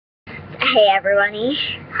Hey everybody,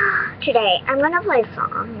 today I'm gonna play a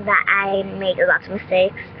song that I made lots of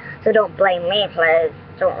mistakes, so don't blame me please,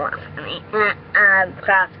 don't laugh at me.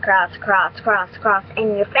 Cross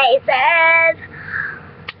in your faces.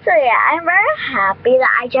 So yeah, I'm very happy that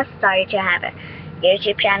I just started to have a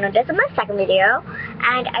YouTube channel. This is my second video,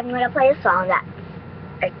 and I'm gonna play a song that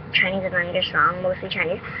a Chinese and English song, mostly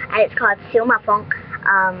Chinese, and it's called Xiu Ma Feng.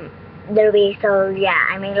 So yeah,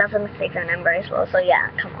 I made lots of mistakes and I'm very slow, so yeah,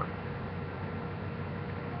 come on.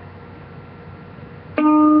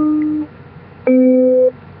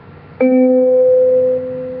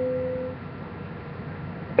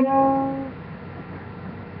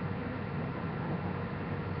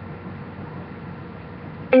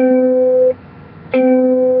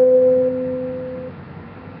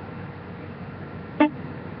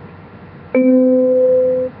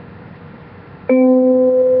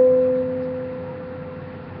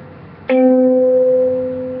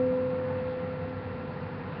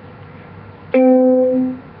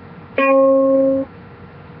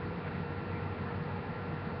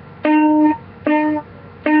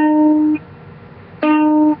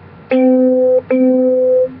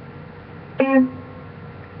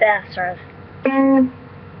 Bastard.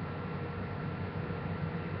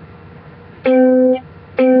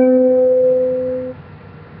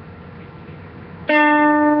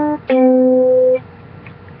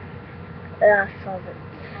 Solve it.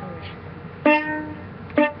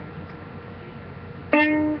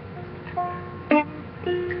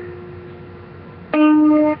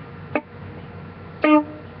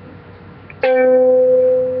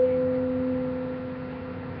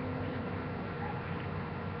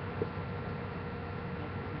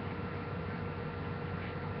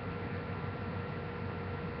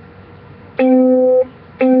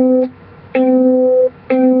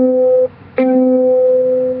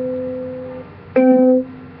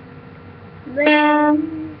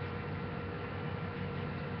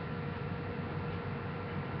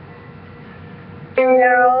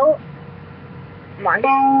 Zero, one.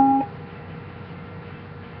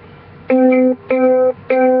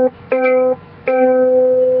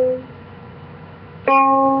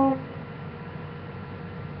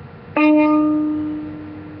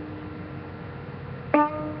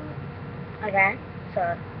 Okay, so.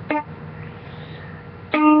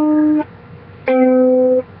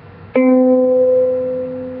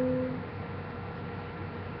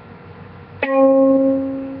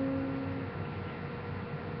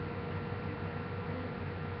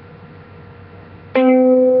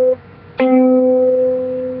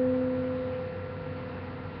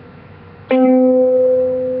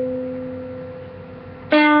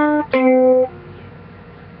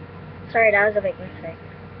 Sorry, that was a big mistake.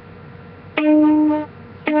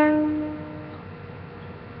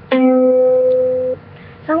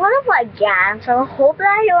 So I'm gonna play again, so I hope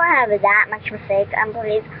that you don't have that much mistakes, and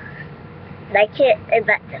please like it if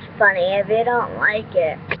that's funny. If you don't like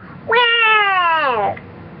it, well,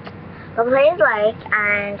 but please like,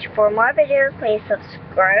 and for more videos, please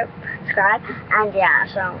subscribe, and yeah,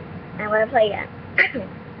 so I'm gonna play again.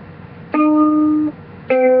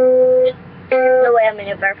 No way, I'm in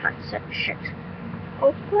a very fun shit.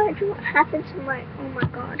 Oh fudge, what happened to my, oh my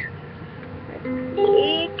god.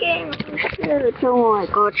 Leaking shit, oh my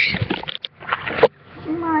god.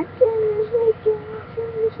 My goodness,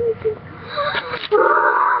 leaking.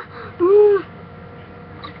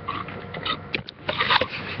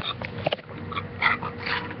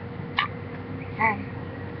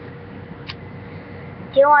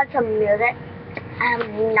 Do you want some music?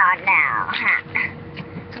 Not now, huh?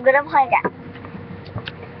 So I'm gonna play that.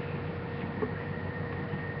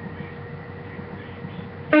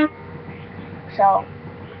 So.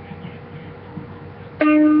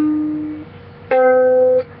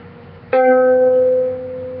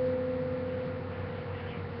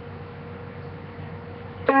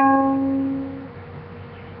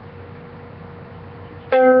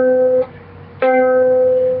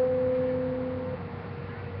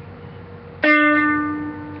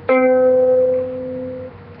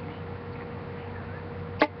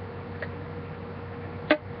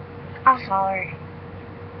 I'm sorry.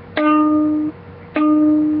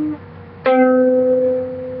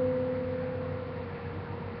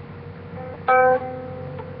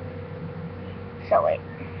 So wait.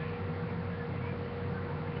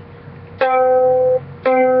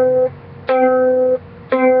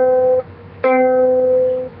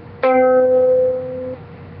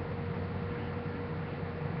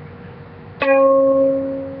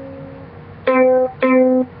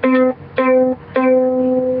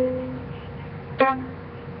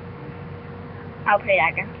 I'll play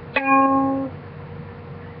that again.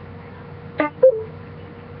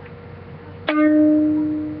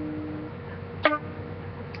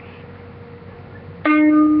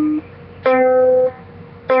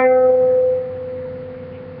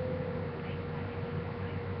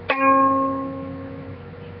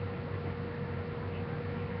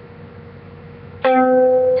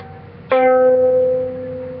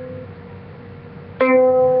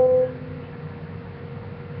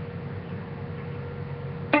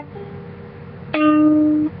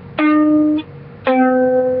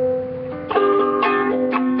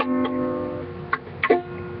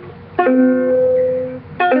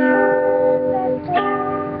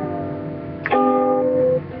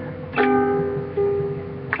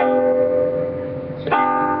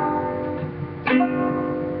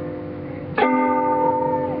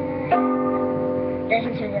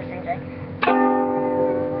 Listen to this music.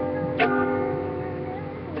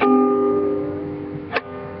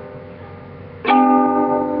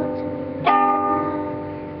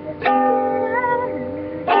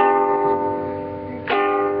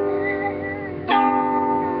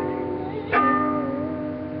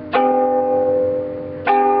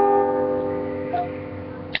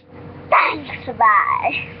 Thanks,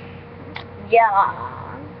 bye. Yeah.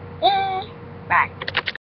 Bye.